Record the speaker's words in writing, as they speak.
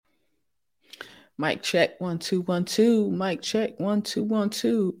Mic check 1 2 1 2. Mic check 1 2 1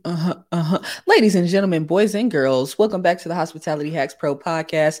 2. Ladies and gentlemen, boys and girls, welcome back to the Hospitality Hacks Pro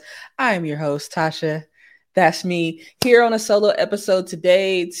podcast. I am your host, Tasha. That's me here on a solo episode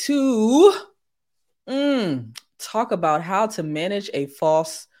today to talk about how to manage a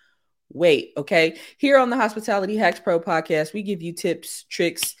false wait. Okay, here on the Hospitality Hacks Pro podcast, we give you tips,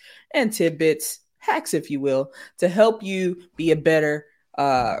 tricks, and tidbits, hacks, if you will, to help you be a better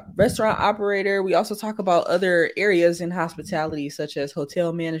restaurant operator. We also talk about other areas in hospitality, such as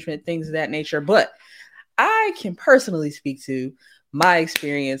hotel management, things of that nature. But I can personally speak to my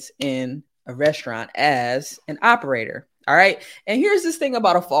experience in a restaurant as an operator. All right. And here's this thing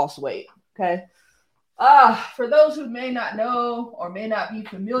about a false wait. Okay. For those who may not know or may not be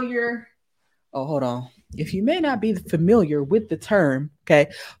familiar. Oh, hold on. If you may not be familiar with the term,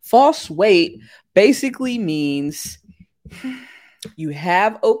 okay, false wait basically means you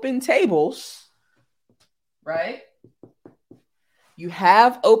have open tables, right? You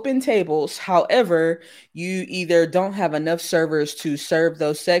have open tables. However, you either don't have enough servers to serve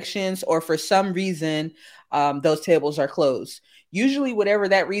those sections, or for some reason, those tables are closed. Usually, whatever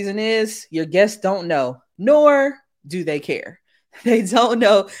that reason is, your guests don't know, nor do they care. They don't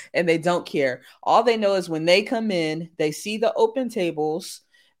know and they don't care. All they know is when they come in, they see the open tables,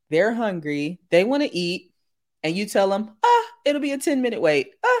 they're hungry, they want to eat, and you tell them, it'll be a 10-minute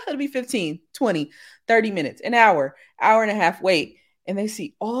wait. It'll be 15, 20, 30 minutes, an hour, hour and a half wait. And they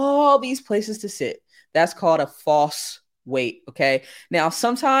see all these places to sit. That's called a false wait. Okay. Now,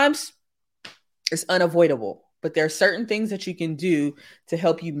 sometimes it's unavoidable, but there are certain things that you can do to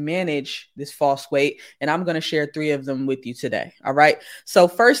help you manage this false wait. And I'm going to share 3 of them with you today. All right. So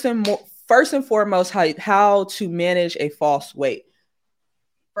first and foremost, how to manage a false wait.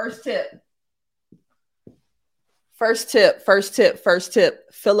 First tip.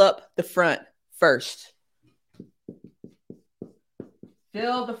 Fill up the front first.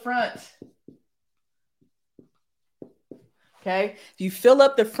 Fill the front. Okay. If you fill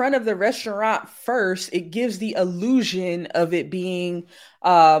up the front of the restaurant first, it gives the illusion of it being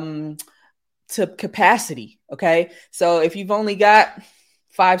to capacity. Okay. So if you've only got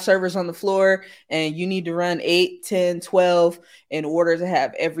 5 servers on the floor and you need to run 8, 10, 12 in order to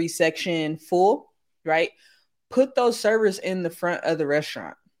have every section full, right? Put those servers in the front of the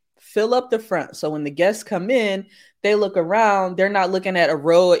restaurant. Fill up the front. So when the guests come in, they look around. They're not looking at a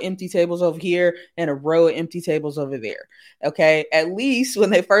row of empty tables over here and a row of empty tables over there. Okay. At least when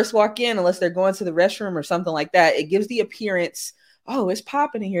they first walk in, unless they're going to the restroom or something like that, it gives the appearance, oh, it's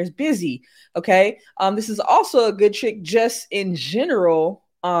popping in here. It's busy. Okay. This is also a good trick just in general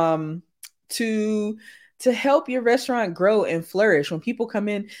to help your restaurant grow and flourish. When people come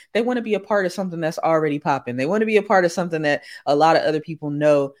in, they want to be a part of something that's already popping. They want to be a part of something that a lot of other people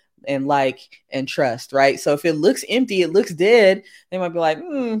know and like and trust, right? So if it looks empty, it looks dead, they might be like,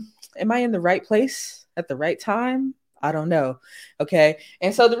 am I in the right place at the right time? I don't know. Okay.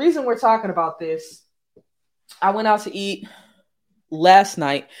 And so the reason we're talking about this, I went out to eat last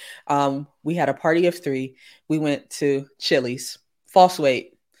night. We had a party of 3. We went to Chili's. False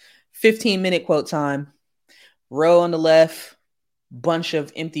wait. 15-minute quote time. Row on the left, bunch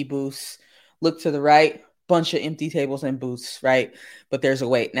of empty booths. Look to the right, bunch of empty tables and booths, right? But there's a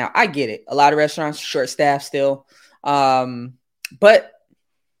wait. Now, I get it. A lot of restaurants, short staff still. But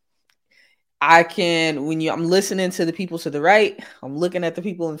I'm listening to the people to the right, I'm looking at the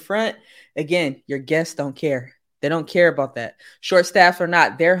people in front. Again, your guests don't care. They don't care about that. Short staff or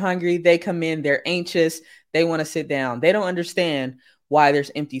not, they're hungry. They come in, they're anxious. They want to sit down. They don't understand why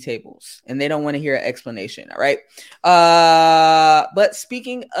there's empty tables and they don't want to hear an explanation. All right. But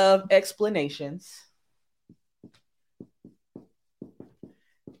speaking of explanations,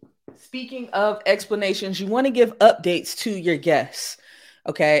 you want to give updates to your guests.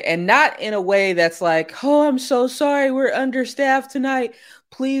 Okay. And not in a way that's like, oh, I'm so sorry, we're understaffed tonight.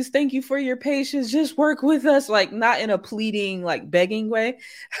 Please, thank you for your patience. Just work with us. Like, not in a pleading, like begging way,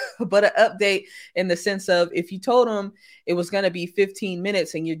 but an update in the sense of if you told them it was going to be 15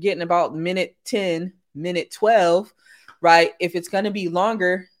 minutes and you're getting about minute 10, minute 12, right? If it's going to be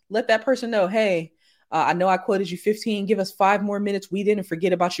longer, let that person know, hey, I know I quoted you 15. Give us 5 more minutes. We didn't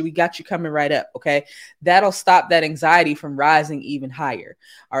forget about you. We got you coming right up. Okay. That'll stop that anxiety from rising even higher.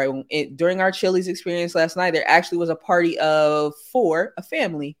 All right. During our Chili's experience last night, there actually was a party of 4, a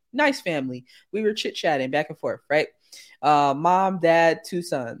family, nice family. We were chit-chatting back and forth, right? Mom, dad, 2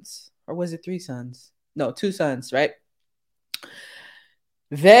 sons, or was it 3 sons? No, 2 sons, right?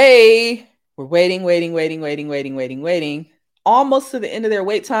 They were waiting. Almost to the end of their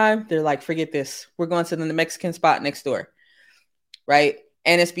wait time, they're like, forget this. We're going to the Mexican spot next door, right?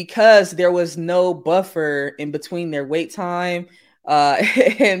 And it's because there was no buffer in between their wait time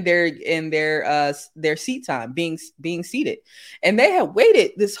and their seat time being seated. And they had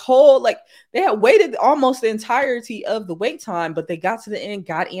waited this whole, like, they had waited almost the entirety of the wait time, but they got to the end,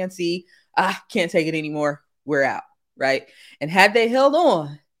 got antsy. Can't take it anymore. We're out. Right. And had they held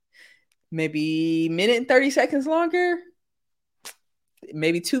on maybe a minute and 30 seconds longer,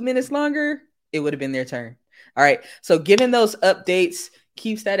 maybe 2 minutes longer, it would have been their turn. All right. So giving those updates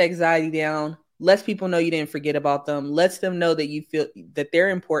keeps that anxiety down, lets people know you didn't forget about them, lets them know that you feel that they're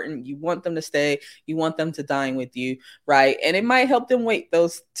important. You want them to stay. You want them to dine with you. Right. And it might help them wait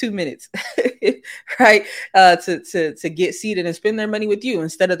those 2 minutes, right. To get seated and spend their money with you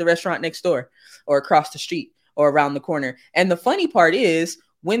instead of the restaurant next door or across the street or around the corner. And the funny part is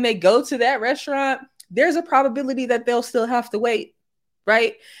when they go to that restaurant, there's a probability that they'll still have to wait.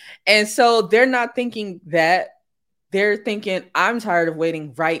 Right. And so they're not thinking that. They're thinking, I'm tired of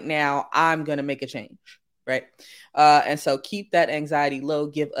waiting right now. I'm going to make a change. Right. And so keep that anxiety low,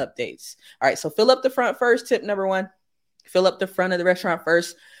 give updates. All right. So fill up the front first. Tip number 1, fill up the front of the restaurant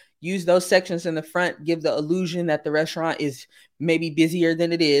first. Use those sections in the front. Give the illusion that the restaurant is maybe busier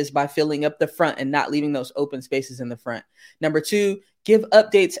than it is by filling up the front and not leaving those open spaces in the front. Number 2, give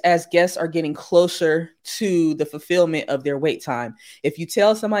updates as guests are getting closer to the fulfillment of their wait time. If you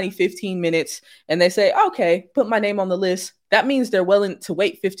tell somebody 15 minutes and they say, okay, put my name on the list, that means they're willing to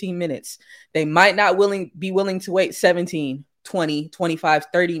wait 15 minutes. They might not be willing to wait 17, 20, 25,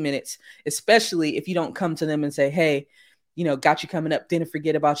 30 minutes, especially if you don't come to them and say, hey, got you coming up, didn't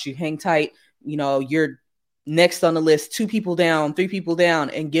forget about you, hang tight, you're next on the list, 2 people down, 3 people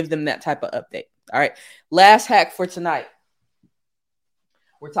down, and give them that type of update. All right. Last hack for tonight.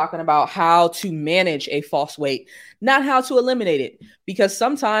 We're talking about how to manage a false wait, not how to eliminate it, because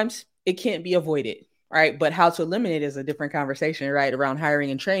sometimes it can't be avoided, right? But how to eliminate is a different conversation, right? Around hiring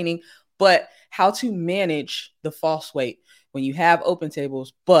and training, but how to manage the false wait when you have open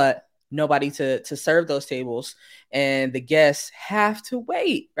tables, but nobody to serve those tables and the guests have to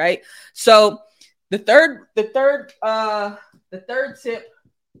wait, right? So the third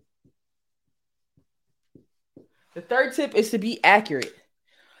tip is to be accurate.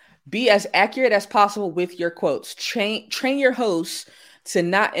 Be as accurate as possible with your quotes. Train your hosts to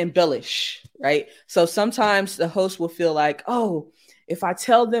not embellish, right? So sometimes the host will feel like, oh, if I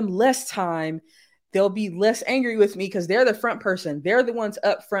tell them less time, they'll be less angry with me because they're the front person. They're the ones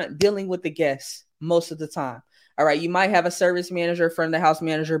up front dealing with the guests most of the time. All right. You might have a service manager, front of the house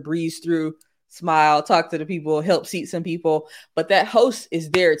manager, breeze through, smile, talk to the people, help seat some people. But that host is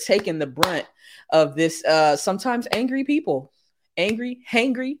there taking the brunt of this sometimes angry people. Angry,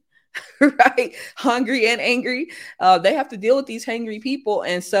 hangry, right? Hungry and angry. They have to deal with these hangry people.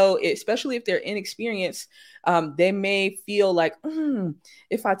 And so especially if they're inexperienced, they may feel like,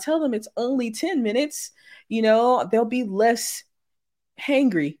 if I tell them it's only 10 minutes, they'll be less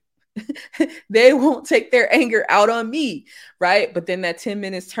hangry. They won't take their anger out on me, right? But then that 10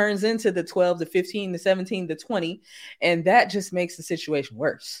 minutes turns into the 12 to 15 to 17 to 20, and that just makes the situation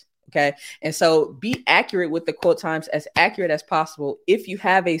worse. Okay. And so be accurate with the quote times, as accurate as possible. If you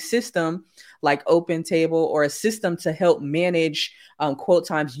have a system like Open Table or a system to help manage quote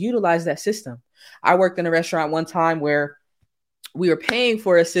times, utilize that system. I worked in a restaurant one time where we were paying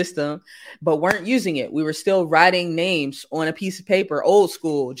for a system, but weren't using it. We were still writing names on a piece of paper, old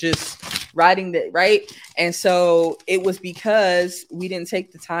school, just writing that, right? And so it was because we didn't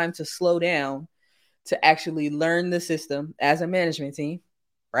take the time to slow down to actually learn the system as a management team,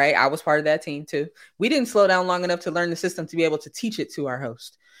 right? I was part of that team too. We didn't slow down long enough to learn the system to be able to teach it to our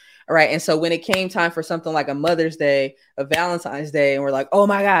host. All right. And so when it came time for something like a Mother's Day, a Valentine's Day, and we're like, oh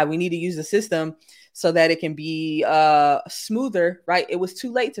my God, we need to use the system so that it can be smoother, right? It was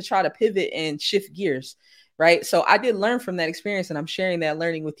too late to try to pivot and shift gears, right? So I did learn from that experience, and I'm sharing that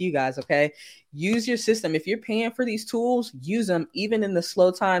learning with you guys, okay? Use your system. If you're paying for these tools, use them even in the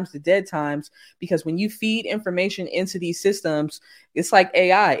slow times, the dead times, because when you feed information into these systems, it's like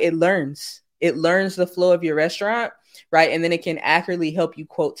AI. It learns the flow of your restaurant, right? And then it can accurately help you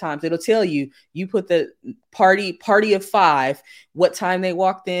quote times. It'll tell you, you put the party of 5, what time they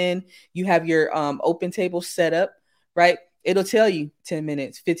walked in. You have your open table set up, right? It'll tell you 10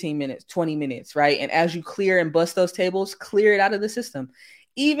 minutes, 15 minutes, 20 minutes, right? And as you clear and bust those tables, clear it out of the system.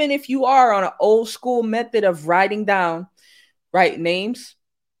 Even if you are on an old school method of writing down, right, names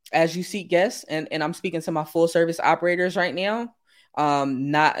as you seat guests, and I'm speaking to my full service operators right now,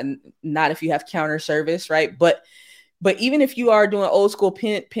 not if you have counter service, right? But even if you are doing old school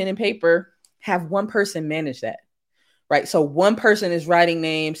pen and paper, have one person manage that, right? So one person is writing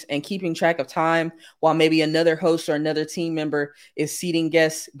names and keeping track of time while maybe another host or another team member is seating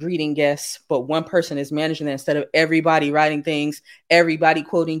guests, greeting guests, but one person is managing that instead of everybody writing things, everybody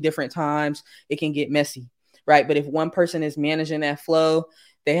quoting different times. It can get messy, right? But if one person is managing that flow,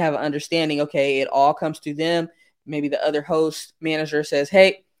 they have an understanding, okay, it all comes to them. Maybe the other host manager says,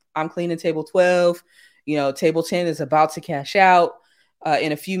 hey, I'm cleaning table 12. Table 10 is about to cash out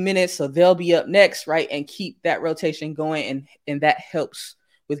in a few minutes, so they'll be up next, right? And keep that rotation going, and that helps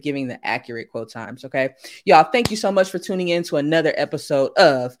with giving the accurate quote times. Okay, y'all, thank you so much for tuning in to another episode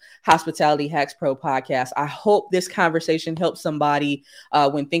of Hospitality Hacks Pro podcast. I hope this conversation helps somebody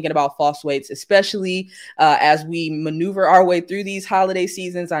when thinking about false waits, especially as we maneuver our way through these holiday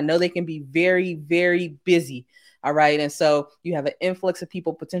seasons. I know they can be very, very busy. All right. And so you have an influx of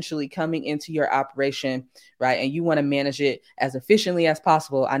people potentially coming into your operation, right? And you want to manage it as efficiently as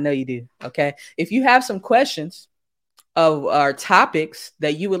possible. I know you do. Okay. If you have some questions of our topics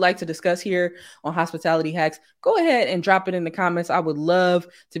that you would like to discuss here on Hospitality Hacks, go ahead and drop it in the comments. I would love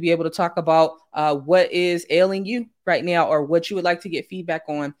to be able to talk about what is ailing you right now or what you would like to get feedback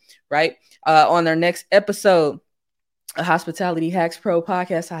on, right? On our next episode, a Hospitality Hacks Pro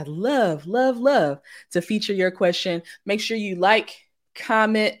podcast. I'd love to feature your question. Make sure you like,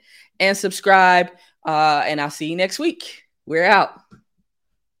 comment, and subscribe. And I'll see you next week. We're out.